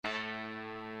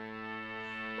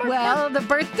Well, the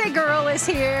birthday girl is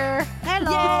here.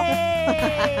 Hello.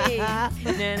 Yay! Na,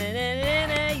 na, na, na,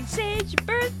 na. You say it's your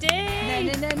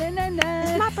birthday. Na, na, na, na, na.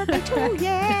 It's my birthday too,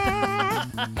 yeah.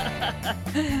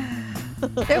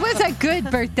 It was a good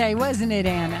birthday, wasn't it,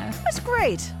 Anna? It was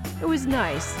great. It was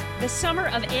nice. The summer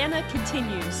of Anna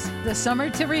continues. The summer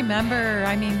to remember.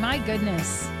 I mean, my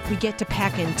goodness. We get to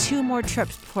pack in 2 more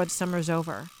trips before the summer's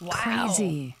over. Wow.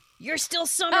 Crazy. You're still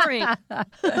summering.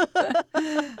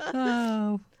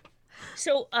 Oh.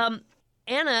 So,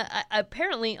 Anna,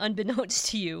 apparently, unbeknownst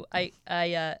to you,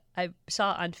 I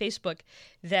saw on Facebook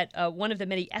that one of the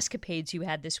many escapades you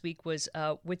had this week was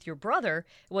with your brother,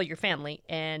 well, your family,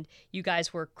 and you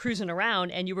guys were cruising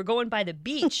around, and you were going by the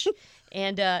beach,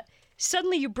 and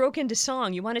suddenly you broke into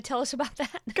song. You want to tell us about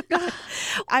that?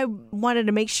 I wanted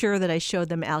to make sure that I showed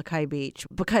them Alki Beach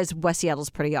because West Seattle's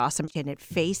pretty awesome and it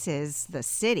faces the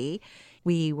city.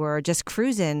 We were just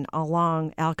cruising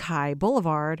along Alki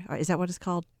Boulevard. Is that what it's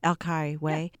called? Alki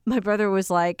Way. Yeah. My brother was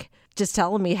like just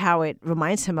telling me how it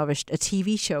reminds him of a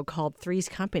TV show called Three's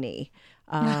Company.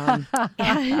 And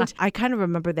I kind of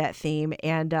remember that theme.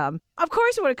 And of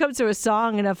course, when it comes to a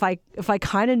song, and if I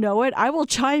kind of know it, I will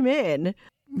chime in.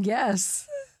 Yes.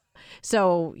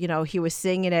 So, he was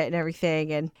singing it and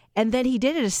everything. And then he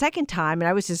did it a second time. And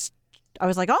I was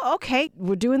like, oh, okay,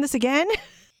 we're doing this again.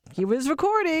 He was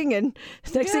recording. And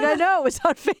next thing I know, it was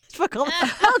on Facebook.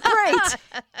 Oh,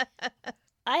 great.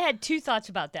 I had 2 thoughts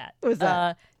about that. What was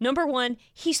that? Number one,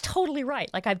 he's totally right.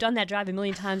 Like, I've done that drive a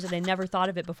million times and I never thought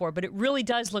of it before, but it really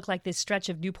does look like this stretch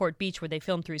of Newport Beach where they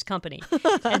filmed Three's Company.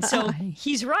 And so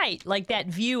he's right, like that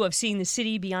view of seeing the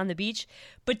city beyond the beach.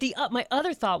 But my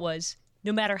other thought was,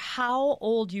 no matter how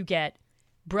old you get,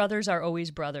 brothers are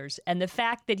always brothers. And the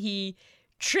fact that he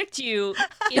tricked you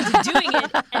into doing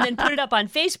it and then put it up on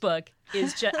Facebook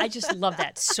is I just love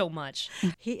that so much.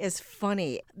 He is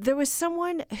funny. There was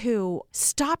someone who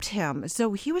stopped him.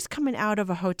 So he was coming out of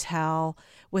a hotel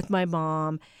with my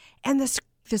mom, and this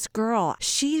girl,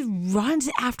 she runs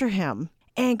after him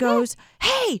and goes,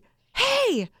 hey.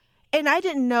 And I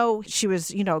didn't know she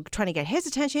was, trying to get his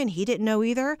attention. He didn't know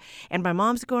either. And my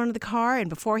mom's going to the car, and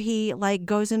before he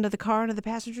goes into the car, into the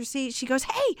passenger seat, she goes,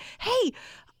 hey,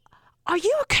 are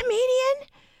you a comedian?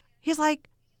 He's like,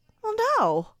 well,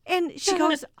 no. And she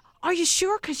goes, are you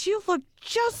sure? Because you look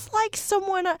just like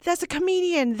someone that's a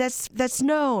comedian that's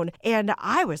known. And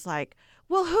I was like,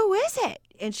 well, who is it?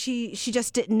 And she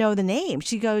just didn't know the name.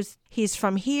 She goes, he's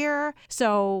from here.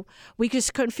 So we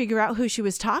just couldn't figure out who she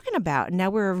was talking about. And now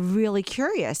we're really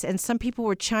curious. And some people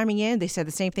were chiming in. They said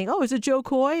the same thing. Oh, is it Joe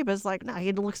Coy? But it's like, no,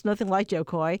 he looks nothing like Joe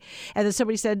Coy. And then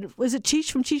somebody said, was it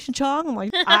Cheech from Cheech and Chong? I'm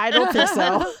like, I don't think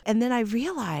so. And then I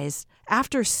realized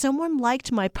after someone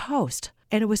liked my post,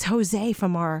 and it was Jose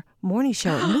from our morning show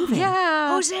at Moving.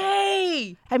 Yeah.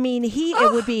 Jose! I mean,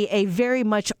 it would be a very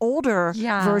much older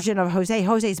version of Jose.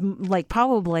 Jose's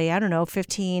probably,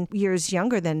 15 years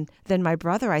younger than my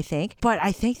brother, I think. But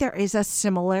I think there is a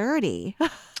similarity. Oh,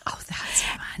 that's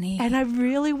funny. And I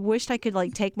really wished I could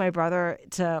take my brother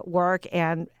to work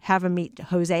and have him meet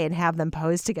Jose and have them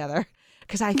pose together.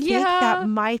 Because I think that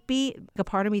might be, a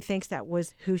part of me thinks that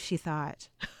was who she thought.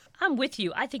 I'm with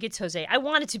you. I think it's Jose. I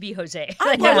want it to be Jose.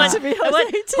 I want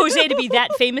Jose to be that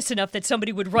famous enough that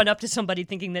somebody would run up to somebody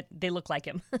thinking that they look like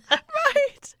him.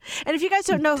 Right. And if you guys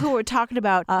don't know who we're talking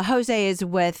about, Jose is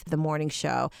with The Morning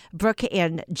Show. Brooke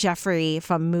and Jeffrey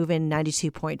from Movin'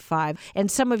 92.5. And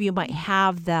some of you might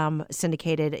have them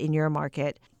syndicated in your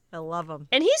market. I love them.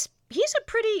 And he's a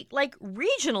pretty,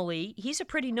 regionally, he's a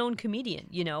pretty known comedian,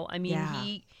 I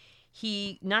mean,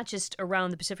 he not just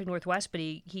around the Pacific Northwest, but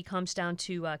he comes down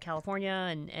to California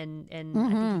and I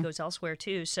think he goes elsewhere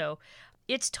too. So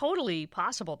it's totally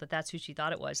possible that that's who she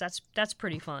thought it was. That's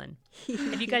pretty fun.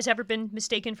 Have you guys ever been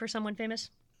mistaken for someone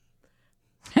famous?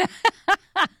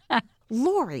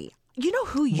 Lori, you know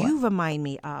who you remind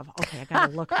me of? Okay, I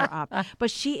got to look her up.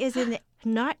 But she is in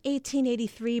not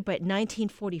 1883, but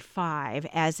 1945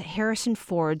 as Harrison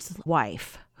Ford's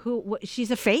wife. She's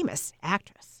a famous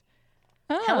actress.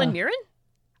 Oh. Helen Mirren?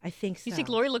 I think so. You think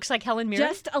Lori looks like Helen Mirren?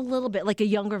 Just a little bit, like a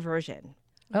younger version.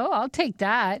 Oh, I'll take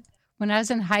that. When I was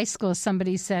in high school,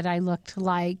 somebody said I looked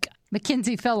like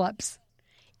Mackenzie Phillips.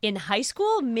 In high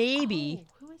school? Maybe.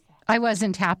 Oh, who is that? I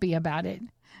wasn't happy about it.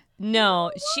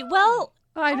 No.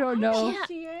 I don't know.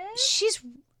 Yeah,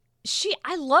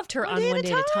 I loved her on One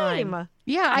Day at a Time.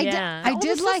 Yeah, I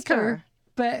did like her.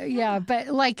 But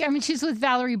she's with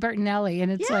Valerie Bertinelli,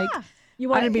 and it's like... You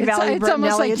want to be Valerie Bertinelli It's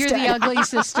almost like instead. you're the ugly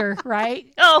sister, right?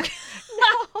 Oh.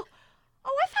 No.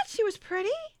 Oh, I thought she was pretty.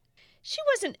 She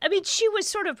wasn't. I mean, she was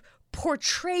sort of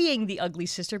portraying the ugly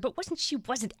sister, but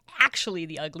wasn't actually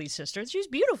the ugly sister. She was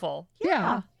beautiful.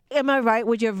 Yeah. Am I right?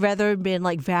 Would you have rather been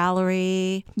like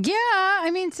Valerie? Yeah,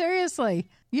 I mean, seriously.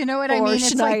 You know what I Or mean?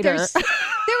 It's Schneider. like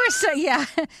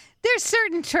there's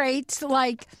certain traits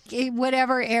like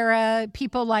whatever era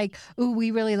people like, ooh,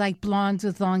 we really like blondes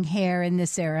with long hair in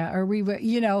this era, or we were,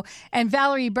 and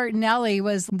Valerie Bertinelli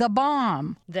was the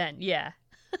bomb. Then, yeah.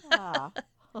 Ah.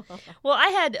 Well, I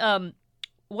had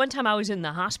one time I was in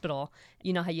the hospital.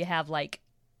 You know how you have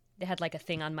they had like a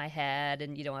thing on my head,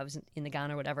 and I was in the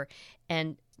gown or whatever,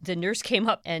 and the nurse came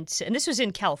up and this was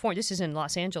in California. This is in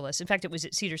Los Angeles. In fact, it was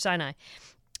at Cedars-Sinai.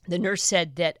 The nurse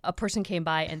said that a person came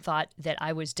by and thought that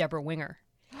I was Deborah Winger.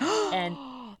 And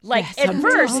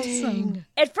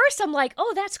at first I'm like,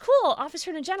 oh, that's cool,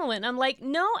 Officer and a Gentleman. And I'm like,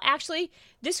 no, actually,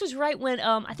 this was right when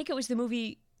I think it was the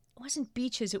movie. It wasn't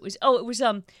Beaches. It was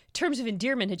Terms of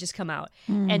Endearment had just come out,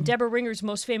 and Deborah Winger's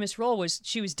most famous role was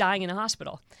she was dying in a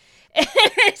hospital. And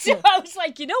so I was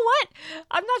like, you know what?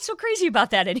 I'm not so crazy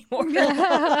about that anymore.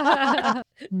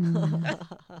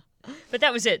 But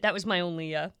that was it. That was my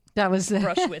only That was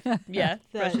brush with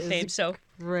brush with fame. So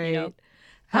Great.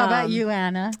 How about you,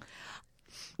 Anna?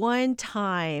 One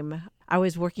time I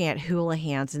was working at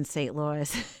Houlihan's in St.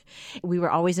 Louis. We were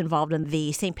always involved in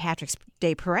the St. Patrick's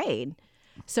Day Parade.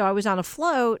 So I was on a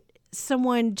float.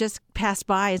 Someone just passed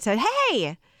by and said,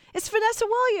 "Hey, it's Vanessa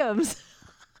Williams."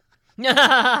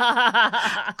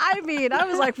 I mean, I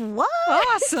was like, what?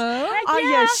 Awesome. Are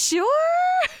you sure?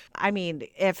 I mean,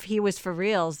 if he was for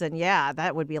reals, then yeah,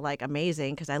 that would be like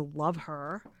amazing because I love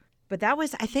her. But I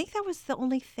think that was the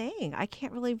only thing. I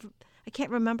can't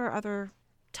remember other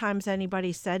times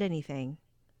anybody said anything.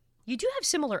 You do have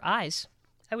similar eyes.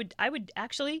 I would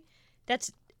actually,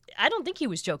 I don't think he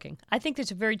was joking. I think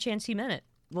there's a very chance he meant it.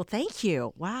 Well, thank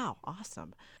you. Wow,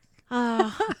 awesome.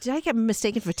 Did I get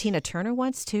mistaken for Tina Turner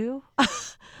once too?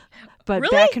 But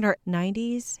Really? back in her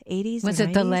 90s, 80s. Was or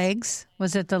it the 90s? legs?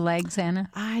 Was it the legs,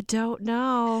 Anna? I don't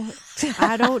know.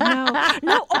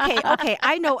 No, okay.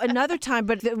 I know another time,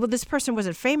 but this person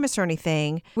wasn't famous or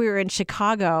anything. We were in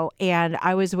Chicago, and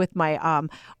I was with my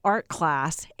art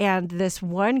class, and this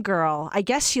one girl, I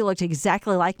guess she looked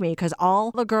exactly like me because all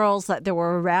the girls that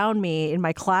were around me in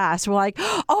my class were like,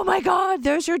 "Oh my God,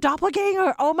 there's your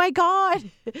doppelganger! Oh my God!"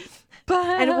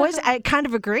 And I kind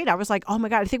of agreed. I was like, "Oh my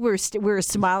God!" I think we were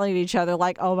smiling at each other,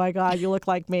 like, "Oh my God, you look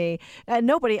like me." And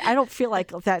I don't feel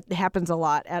like that happens a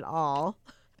lot at all.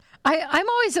 I'm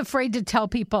always afraid to tell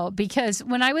people because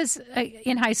when I was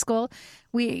in high school,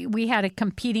 we had a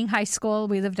competing high school.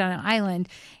 We lived on an island,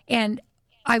 and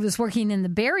I was working in the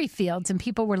berry fields, and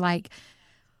people were like,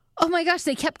 "Oh my gosh,"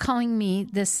 they kept calling me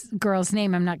this girl's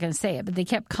name. I'm not going to say it, but they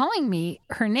kept calling me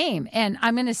her name. And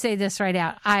I'm going to say this right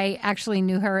out. I actually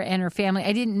knew her and her family.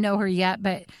 I didn't know her yet,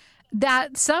 but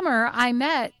that summer I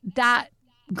met that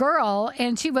girl,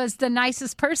 and she was the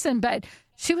nicest person, but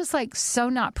she was like so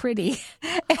not pretty.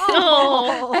 And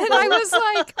I was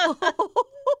like,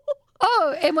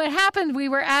 oh, and what happened, we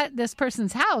were at this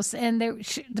person's house, and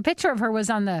the picture of her was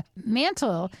on the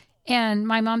mantle. And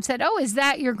my mom said, "Oh, is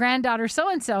that your granddaughter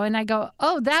so-and-so?" And I go,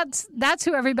 "Oh, that's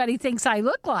who everybody thinks I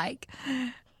look like."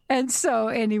 And so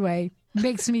anyway,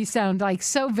 makes me sound like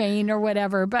so vain or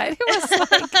whatever. But it was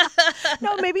like,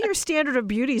 no, maybe your standard of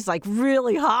beauty is like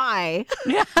really high.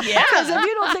 Yeah. Because if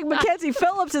you don't think Mackenzie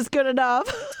Phillips is good enough.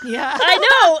 yeah. I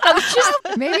know. I was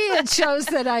just Maybe it shows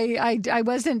that I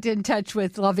wasn't in touch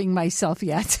with loving myself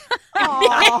yet.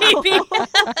 maybe.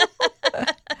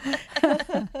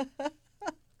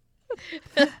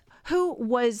 Who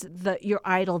was your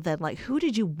idol then? Like, who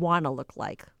did you want to look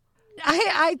like?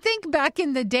 I think back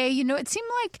in the day, it seemed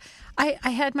like I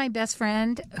had my best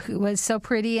friend who was so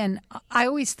pretty, and I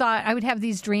always thought I would have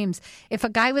these dreams. If a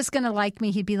guy was going to like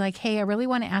me, he'd be like, "Hey, I really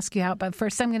want to ask you out, but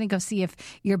first I'm going to go see if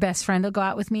your best friend will go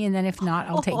out with me, and then if not,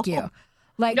 I'll take you."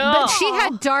 But she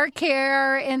had dark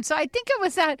hair, and so I think it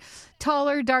was that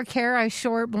taller, dark hair. I was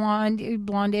short,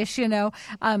 blondish,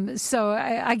 So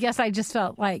I guess I just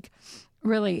felt like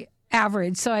really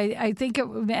average. So I think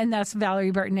and that's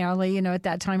Valerie Bertinelli, at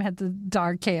that time had the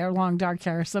dark hair, long dark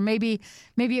hair. So maybe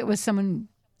it was someone,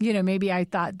 maybe I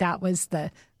thought that was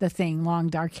the thing, long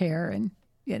dark hair and,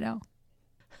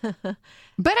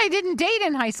 But I didn't date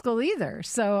in high school either.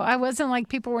 So I wasn't like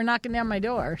people were knocking down my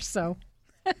door. So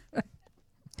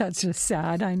that's just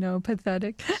sad. I know,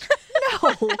 pathetic.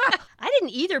 No, I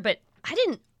didn't either, but I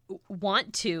didn't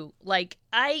want to.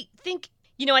 I think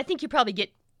you probably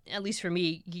get, at least for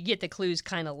me, you get the clues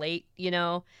kind of late,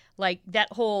 like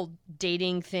that whole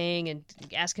dating thing and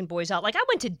asking boys out. Like I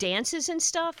went to dances and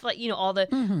stuff, like, all the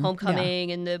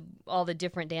homecoming and all the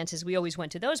different dances. We always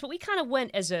went to those, but we kind of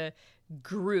went as a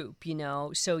group,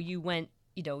 so you went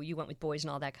you went with boys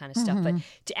and all that kind of stuff. But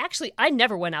to actually, I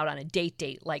never went out on a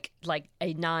date, like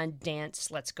a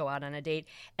non-dance, let's go out on a date.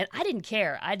 And I didn't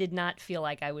care. I did not feel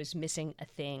like I was missing a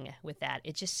thing with that.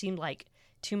 It just seemed like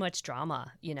too much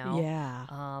drama,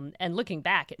 Yeah. And looking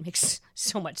back, it makes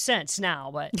so much sense now.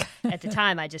 But at the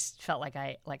time, I just felt like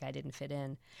I didn't fit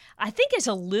in. I think as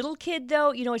a little kid,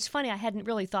 though, it's funny. I hadn't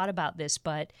really thought about this,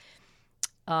 but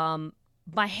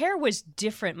my hair was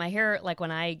different. My hair, like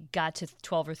when I got to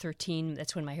 12 or 13,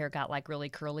 that's when my hair got like really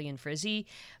curly and frizzy.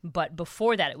 But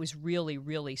before that, it was really,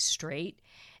 really straight.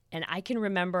 And I can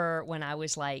remember when I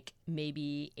was like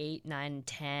maybe 8, 9,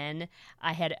 10,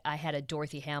 I had a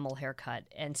Dorothy Hamill haircut.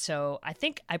 And so I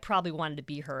think I probably wanted to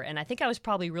be her. And I think I was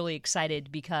probably really excited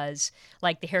because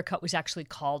like the haircut was actually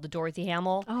called the Dorothy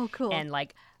Hamill. Oh, cool. And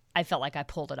like I felt like I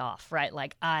pulled it off, right?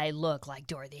 Like I look like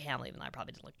Dorothy Hamill, even though I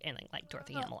probably didn't look anything like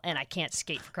Dorothy Hamill. And I can't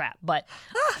skate for crap. But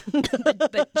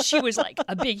she was like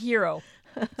a big hero.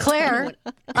 Claire,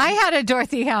 I had a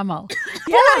Dorothy Hamill.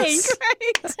 Yes.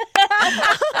 Great.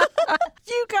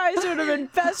 You guys would have been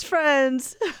best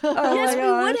friends. Oh yes, we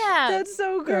would have. That's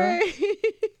so great.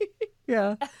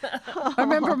 Yeah. I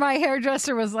remember my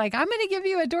hairdresser was like, I'm going to give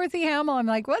you a Dorothy Hamill. I'm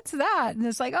like, what's that? And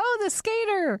it's like, oh, the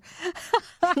skater.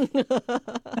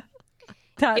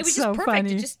 That's it was just so perfect.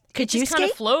 funny. It just kind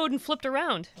of flowed and flipped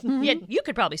around. Yeah, you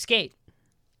could probably skate.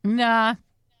 Nah.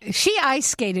 She ice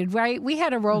skated, right? We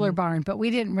had a roller barn, but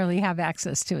we didn't really have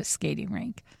access to a skating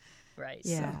rink. Right.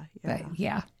 Yeah. But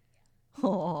yeah.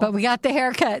 Aw. But we got the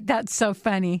haircut. That's so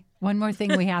funny. One more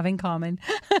thing we have in common.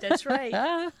 That's right.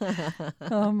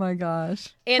 Oh my gosh.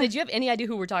 Anna, did you have any idea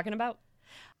who we're talking about?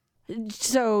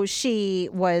 So she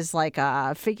was like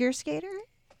a figure skater?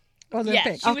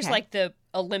 Yeah, she was Okay. like the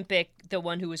Olympic, the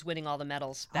one who was winning all the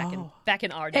medals back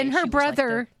in our day. And her She was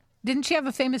brother, didn't she have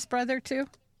a famous brother too?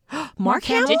 Mark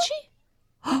Hamill? did she?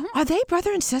 Are they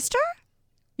brother and sister?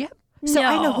 Yep. So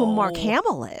I know who No. Mark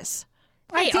Hamill is.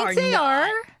 I They think are they not. are.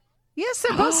 Yes,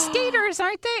 they're both skaters,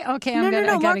 aren't they? Okay, No. I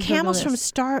gotta Mark Google Hamill's from this.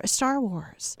 Star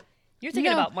Wars. You're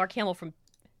thinking No. about Mark Hamill from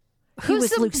He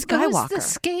was Luke Who's Skywalker. the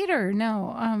skater?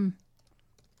 No.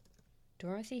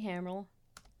 Dorothy Hamill.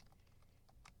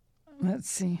 Let's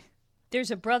see. There's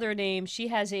a brother named. She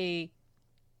has a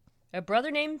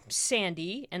brother named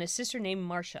Sandy and a sister named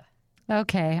Marcia.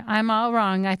 Okay, I'm all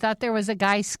wrong. I thought there was a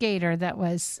guy skater that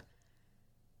was.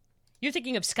 You're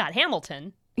thinking of Scott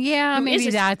Hamilton. Yeah, who maybe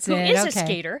is a- that's who it. is okay. a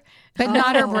skater. But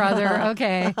not her brother.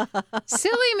 Okay.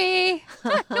 Silly me.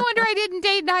 No wonder I didn't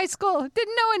date in high school.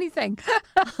 Didn't know anything.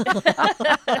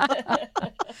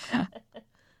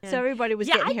 So everybody was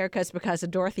Yeah, getting haircuts because of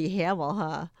Dorothy Hamill,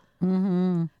 huh?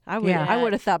 Mm-hmm. I would Yeah. I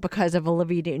would have thought because of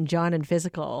Olivia Newton-John and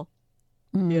Physical.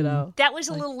 You know. That was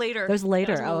a little later. That was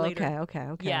later. That was a little Oh, later.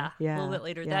 okay. Yeah, Yeah. a little bit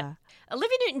later. Yeah. That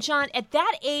Olivia Newton-John, at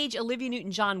that age, Olivia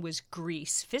Newton-John was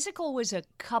Grease. Physical was a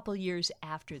couple years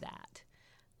after that.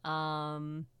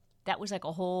 That was like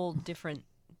a whole different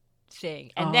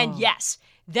thing. And then, yes,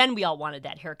 then we all wanted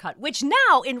that haircut, which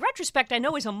now, in retrospect, I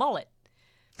know is a mullet.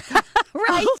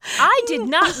 Right. I did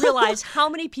not realize how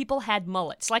many people had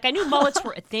mullets. Like, I knew mullets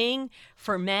were a thing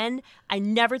for men. I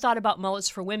never thought about mullets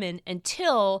for women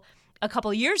until a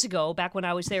couple of years ago, back when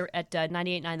I was there at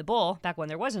 98.9 The Bull, back when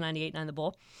there was a 98.9 The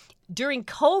Bull. During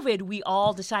COVID, we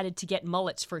all decided to get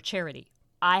mullets for charity.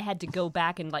 I had to go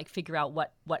back and like figure out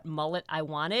what mullet I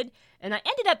wanted, and I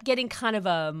ended up getting kind of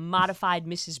a modified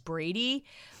Mrs. Brady.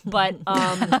 But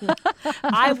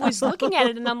I was looking at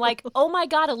it and I'm like, oh my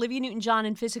God, Olivia Newton-John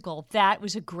in Physical, that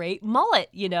was a great mullet,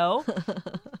 you know?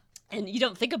 And you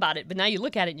don't think about it, but now you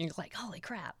look at it and you're like, holy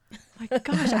crap. My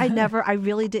gosh, I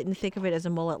really didn't think of it as a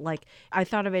mullet. Like I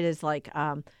thought of it as like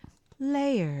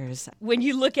layers. When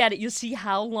you look at it, you'll see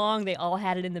how long they all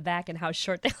had it in the back and how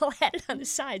short they all had it on the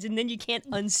sides, and then you can't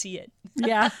unsee it.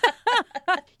 Yeah.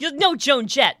 You'll know Joan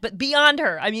Jett, but beyond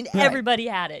her, I mean, everybody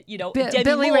had it. You know, Demi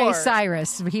Billy Ray Moore.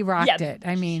 Cyrus, he rocked it.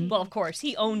 I mean, Well, of course,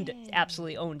 he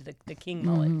absolutely owned the king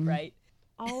mullet, right?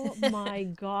 Oh my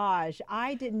gosh,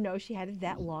 I didn't know she had it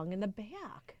that long in the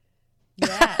back.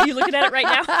 Yeah. Are you looking at it right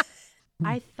now?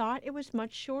 I thought it was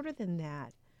much shorter than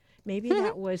that. Maybe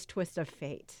that was Twist of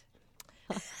Fate.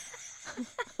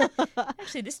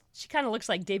 Actually, she kind of looks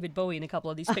like David Bowie in a couple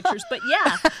of these pictures, but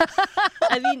yeah,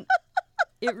 I mean,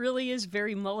 it really is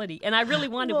very mullety. And I really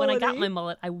wanted, when I got my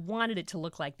mullet, I wanted it to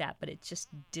look like that, but it just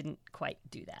didn't quite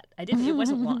do that. It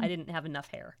wasn't long. I didn't have enough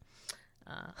hair,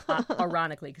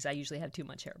 ironically, because I usually have too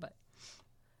much hair, but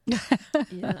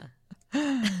yeah.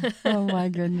 oh my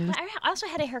goodness. I also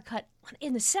had a haircut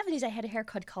in the 70s. I had a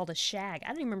haircut called a shag. I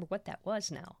don't even remember what that was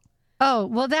now. Oh,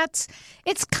 well, it's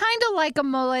kind of like a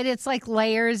mullet. It's like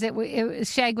layers.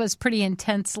 Shag was pretty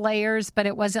intense layers, but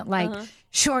it wasn't like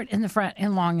short in the front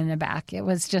and long in the back. It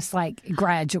was just like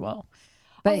gradual.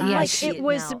 But yeah, like it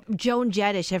was Joan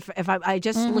Jettish. If I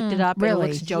just looked it up, really?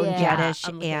 It looks Joan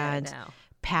Jettish and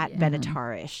Pat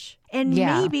Benatar-ish. And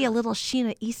maybe a little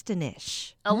Sheena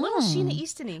Easton-ish. A little Sheena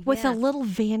Easton-y. With a little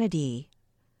vanity.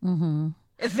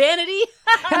 Vanity?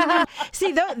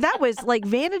 See, that was like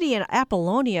Vanity and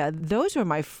Apollonia. Those were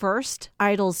my first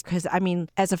idols because, I mean,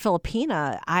 as a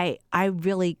Filipina, I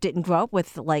really didn't grow up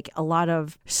with like a lot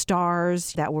of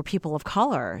stars that were people of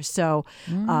color. So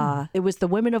it was the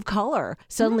women of color.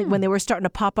 Suddenly when they were starting to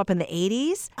pop up in the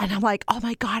 80s, and I'm like, oh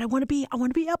my God, I want to be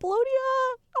Apollonia.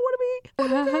 I want to be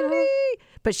Vanity.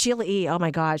 But Sheila E., oh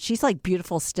my God, she's like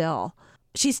beautiful still.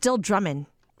 She's still drumming.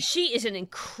 She is an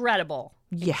incredible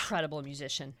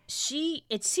musician.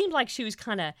 It seemed like she was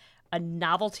kind of a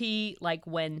novelty, like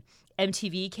when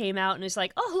MTV came out and it's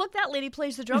like, oh, look, that lady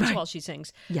plays the drums while she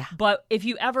sings. Yeah. But if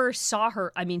you ever saw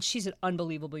her, I mean, she's an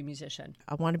unbelievable musician.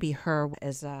 I want to be her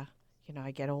as, I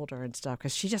get older and stuff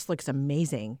because she just looks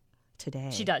amazing today.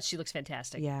 She does. She looks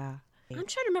fantastic. Yeah. I'm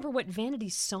trying to remember what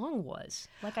Vanity's song was.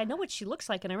 Like, I know what she looks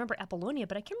like, and I remember Apollonia,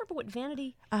 but I can't remember what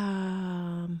Vanity...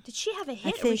 Did she have a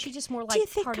hit, or was she just more like do you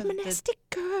think part I'm of a nasty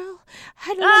girl?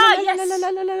 Yes!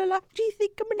 Do you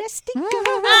think I'm a nasty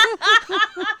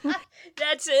girl?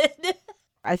 That's it.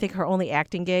 I think her only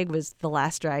acting gig was The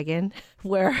Last Dragon,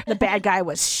 where the bad guy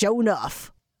was Show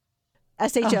Nuff.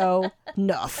 S-H-O,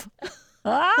 Nuff.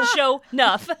 Show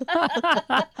Nuff.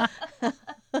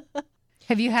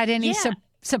 Have you had any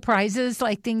surprises,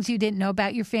 like things you didn't know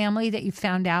about your family that you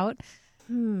found out?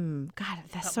 God,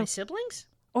 that's About my siblings?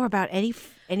 Or about any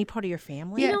part of your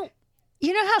family? Yeah.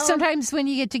 You know how sometimes when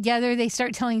you get together, they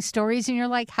start telling stories and you're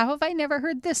like, how have I never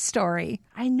heard this story?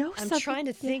 I know I'm trying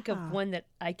to think of one that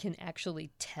I can actually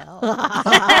tell.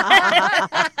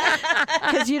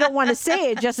 Because you don't want to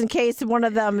say it just in case one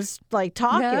of them's like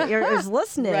talking or is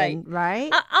listening,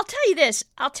 right? I'll tell you this.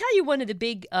 I'll tell you one of the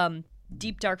big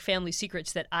deep, dark family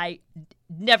secrets that I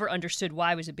never understood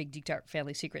why was a big, deep, dark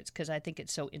family secrets, because I think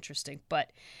it's so interesting.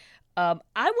 But it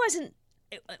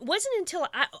wasn't until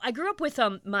I grew up with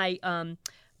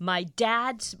my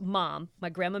dad's mom, my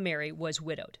grandma Mary, was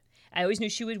widowed. I always knew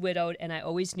she was widowed, and I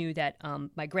always knew that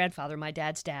my grandfather, my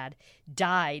dad's dad,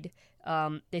 died.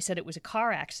 They said it was a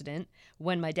car accident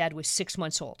when my dad was 6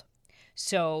 months old.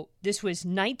 So this was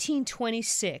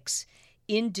 1926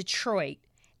 in Detroit,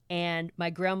 and my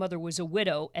grandmother was a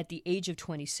widow at the age of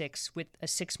 26 with a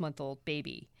 6-month-old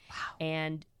baby. Wow.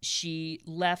 And she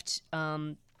left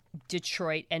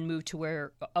Detroit and moved to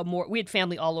where we had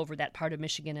family all over that part of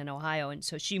Michigan and Ohio, and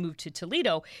so she moved to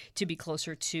Toledo to be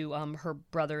closer to her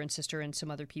brother and sister and some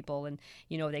other people, and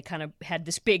they kind of had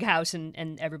this big house,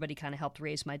 and everybody kind of helped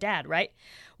raise my dad, right?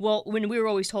 Well, when we were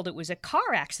always told it was a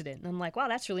car accident, and I'm like, wow,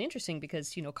 that's really interesting,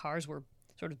 because cars were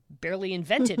sort of barely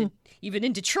invented, even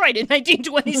in Detroit in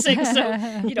 1926. So,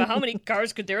 how many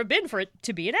cars could there have been for it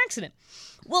to be an accident?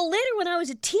 Well, later when I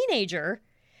was a teenager,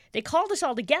 they called us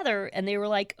all together and they were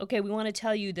like, okay, we want to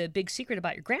tell you the big secret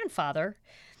about your grandfather.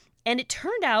 And it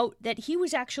turned out that he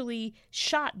was actually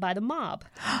shot by the mob.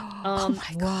 Oh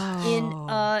my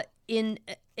God.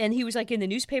 And he was like in the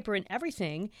newspaper and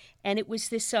everything. And it was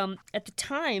this, at the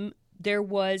time, there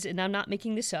was, and I'm not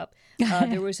making this up,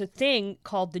 there was a thing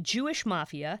called the Jewish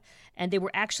Mafia, and they were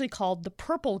actually called the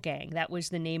Purple Gang. That was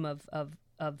the name of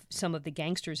some of the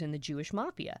gangsters in the Jewish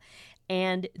Mafia.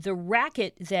 And the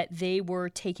racket that they were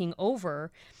taking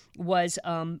over was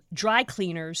dry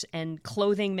cleaners and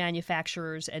clothing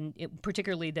manufacturers, and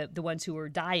particularly the ones who were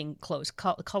dyeing clothes,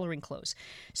 coloring clothes.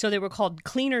 So they were called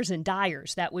cleaners and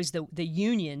dyers. That was the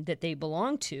union that they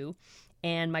belonged to.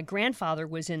 And my grandfather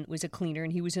was a cleaner,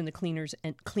 and he was in the cleaners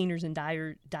and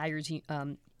dyers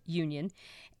union.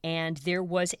 And there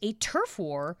was a turf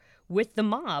war with the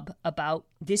mob about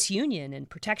this union and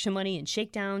protection money and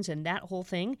shakedowns and that whole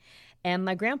thing. And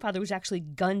my grandfather was actually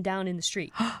gunned down in the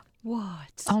street.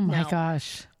 What? Oh my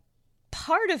gosh.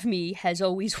 Part of me has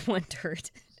always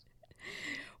wondered,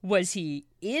 was he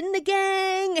in the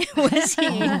gang?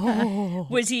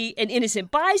 Was he an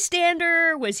innocent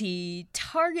bystander? Was he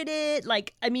targeted?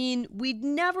 We'd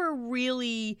never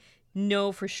really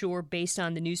know for sure based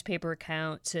on the newspaper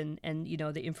accounts and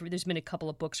there's been a couple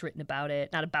of books written about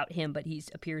it, not about him, but he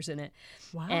appears in it.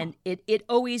 Wow. And it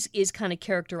always is kind of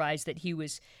characterized that he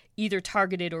was either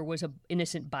targeted or was an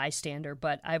innocent bystander,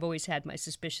 but I've always had my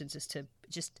suspicions as to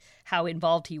just how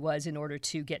involved he was in order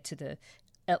to get to the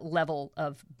level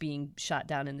of being shot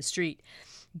down in the street.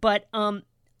 But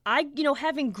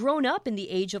having grown up in the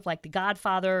age of like The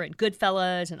Godfather and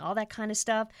Goodfellas and all that kind of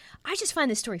stuff, I just find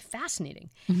this story fascinating.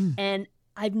 Mm-hmm. And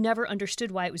I've never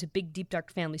understood why it was a big, deep,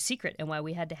 dark family secret and why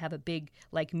we had to have a big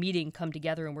like meeting, come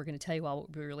together, and we're going to tell you all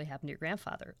what really happened to your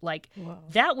grandfather. Like,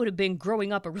 that would have been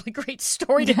growing up a really great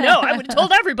story to know. I would have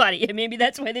told everybody, and maybe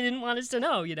that's why they didn't want us to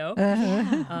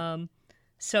know,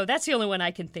 So that's the only one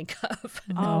I can think of.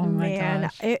 Oh man.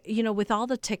 With all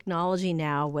the technology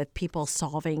now, with people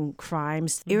solving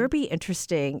crimes, it would be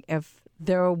interesting if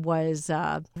there was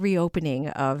a reopening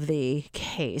of the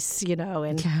case,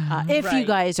 and if you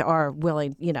guys are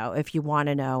willing, if you want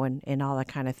to know and all that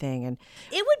kind of thing. And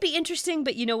it would be interesting,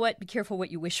 but you know what? Be careful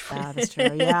what you wish for. Yeah, that's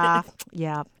true.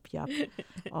 Yeah.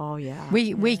 Oh, yeah.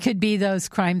 We could be those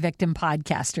crime victim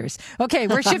podcasters. Okay,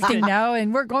 we're shifting now,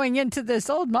 and we're going into this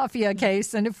old mafia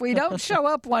case. And if we don't show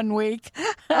up one week,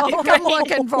 come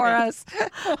looking for us.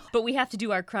 But we have to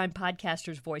do our crime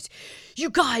podcaster's voice. You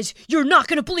guys, you're not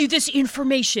going to believe this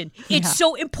information. It's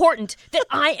so important that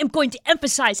I am going to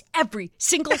emphasize every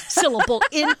single syllable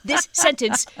in this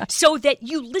sentence so that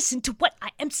you listen to what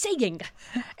I am saying.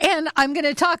 And I'm going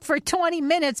to talk for 20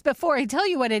 minutes before I tell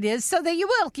you what it is so that you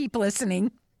will keep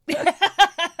listening.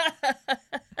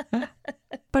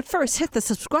 But first, hit the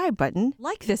subscribe button,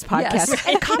 like this podcast,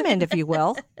 and comment if you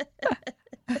will.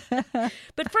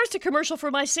 But first, a commercial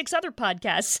for my 6 other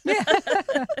podcasts.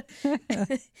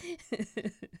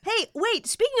 Hey, wait,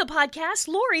 speaking of podcasts,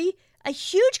 Lori, a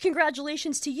huge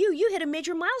congratulations to you. You hit a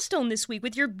major milestone this week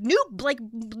with your new,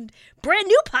 brand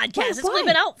new podcast. It's only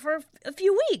been out for a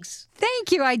few weeks.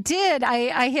 Thank you. I did.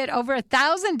 I hit over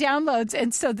 1,000 downloads.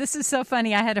 And so this is so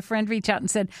funny. I had a friend reach out and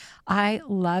said, I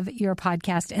love your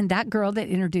podcast. And that girl that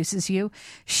introduces you,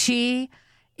 she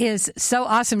is so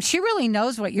awesome. She really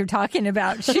knows what you're talking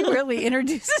about. She really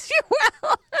introduces you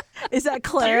well. Is that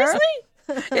Claire?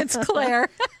 Seriously? It's Claire.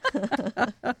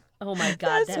 Oh, my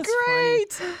God. That's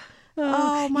great. Funny.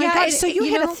 Oh, my God. So you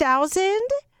hit 1,000?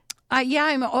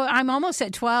 I'm almost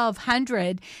at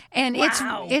 1,200, and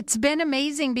wow. it's been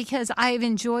amazing because I've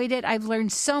enjoyed it. I've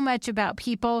learned so much about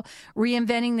people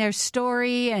reinventing their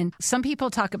story, and some people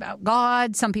talk about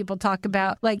God, some people talk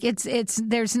about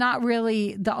there's not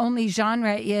really, the only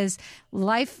genre is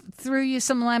life threw you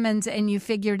some lemons and you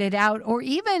figured it out, or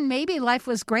even maybe life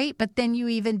was great, but then you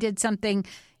even did something.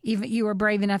 Even you were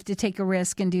brave enough to take a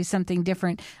risk and do something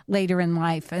different later in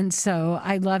life. And so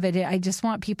I love it. I just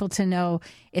want people to know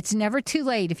it's never too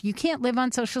late. If you can't live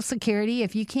on Social Security,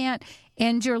 if you can't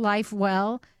end your life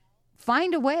well,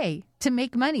 find a way to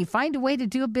make money, find a way to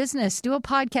do a business, do a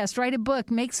podcast, write a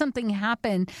book, make something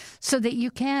happen so that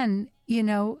you can,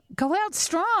 go out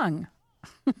strong.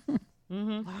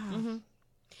 Mm-hmm. Wow. Mm-hmm.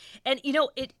 And,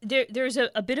 there's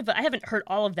a bit of I haven't heard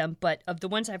all of them, but of the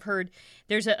ones I've heard,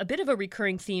 there's a bit of a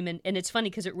recurring theme. And it's funny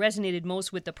because it resonated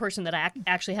most with the person that I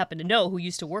actually happen to know who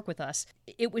used to work with us.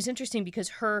 It was interesting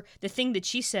because the thing that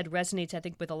she said resonates, I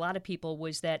think, with a lot of people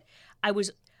was that I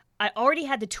already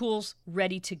had the tools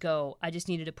ready to go. I just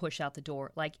needed to push out the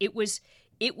door. Like it was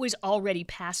already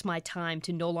past my time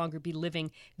to no longer be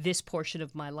living this portion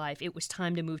of my life. It was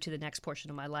time to move to the next portion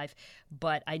of my life,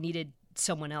 but I needed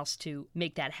someone else to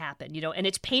make that happen, and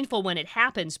it's painful when it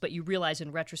happens, but you realize in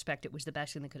retrospect it was the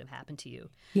best thing that could have happened to you.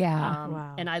 Yeah.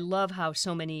 Wow. And I love how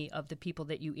so many of the people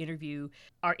that you interview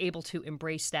are able to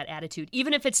embrace that attitude,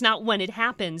 even if it's not when it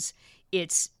happens,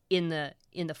 it's in the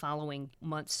following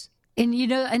months. And,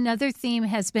 another theme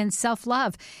has been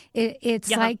self-love. It's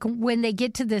like when they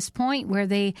get to this point where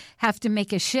they have to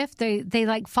make a shift,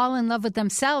 they fall in love with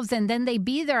themselves, and then they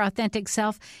be their authentic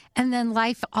self. And then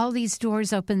life, all these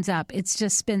doors opens up. It's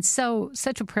just been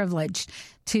such a privilege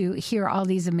to hear all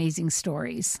these amazing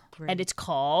stories. And it's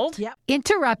called?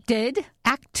 Interrupted,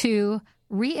 Act 2,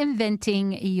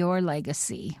 Reinventing Your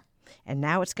Legacy. And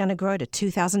now it's going to grow to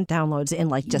 2,000 downloads in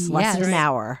less than an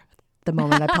hour. The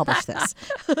moment I publish this.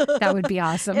 That would be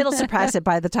awesome. It'll surpass it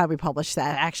by the time we publish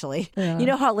that, actually. Yeah. You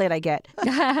know how late I get.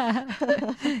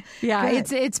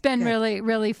 It's been really,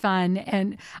 really fun.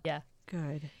 And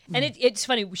good. And it's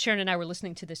funny, Sharon and I were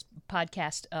listening to this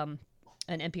podcast, an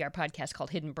NPR podcast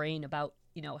called Hidden Brain about,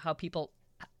 how people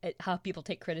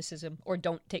take criticism or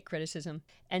don't take criticism.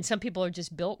 And some people are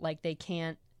just built like they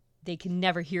can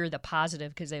never hear the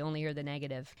positive because they only hear the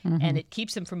negative. Mm-hmm. And it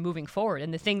keeps them from moving forward.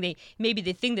 And the thing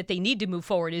that they need to move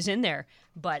forward is in there,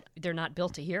 but they're not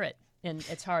built to hear it. And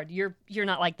it's hard. You're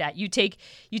not like that. You take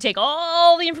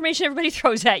all the information everybody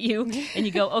throws at you and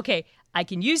you go, okay, I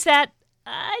can use that.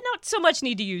 I not so much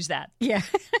need to use that. Yeah.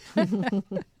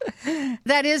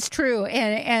 That is true.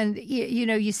 And you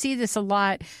know, you see this a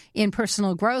lot in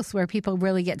personal growth where people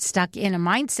really get stuck in a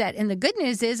mindset. And the good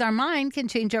news is our mind can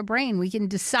change our brain. We can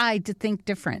decide to think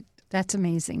different. That's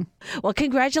amazing. Well,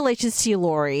 congratulations to you,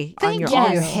 Lori, on Thank all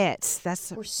you. your hits.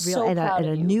 That's We're real, so and proud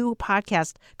a of you. new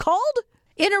podcast called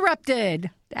Interrupted.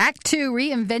 Act 2,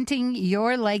 Reinventing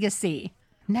Your Legacy.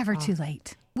 Never too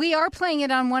late. We are playing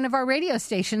it on one of our radio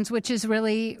stations, which is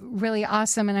really, really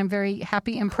awesome. And I'm very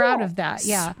happy and proud of that.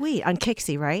 Yeah. Sweet on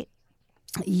Kixie, right?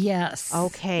 Yes.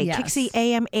 Okay, Yes. Kixie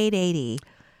AM 880.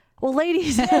 Well,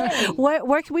 ladies,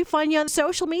 where can we find you on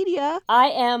social media? I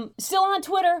am still on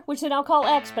Twitter, which they now call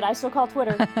X, but I still call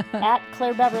Twitter, at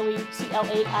Claire Beverly,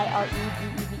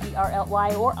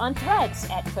 ClaireBeverly, or on Threads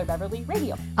at Claire Beverly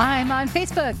Radio. I'm on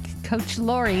Facebook, Coach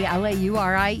Lori,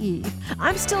 Laurie.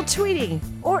 I'm still tweeting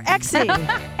or Xing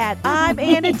at I'm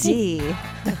Anna D.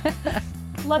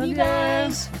 Love you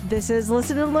guys. This is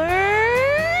Listen and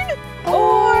Learn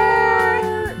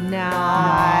or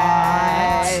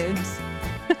Not.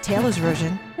 Taylor's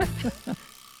version.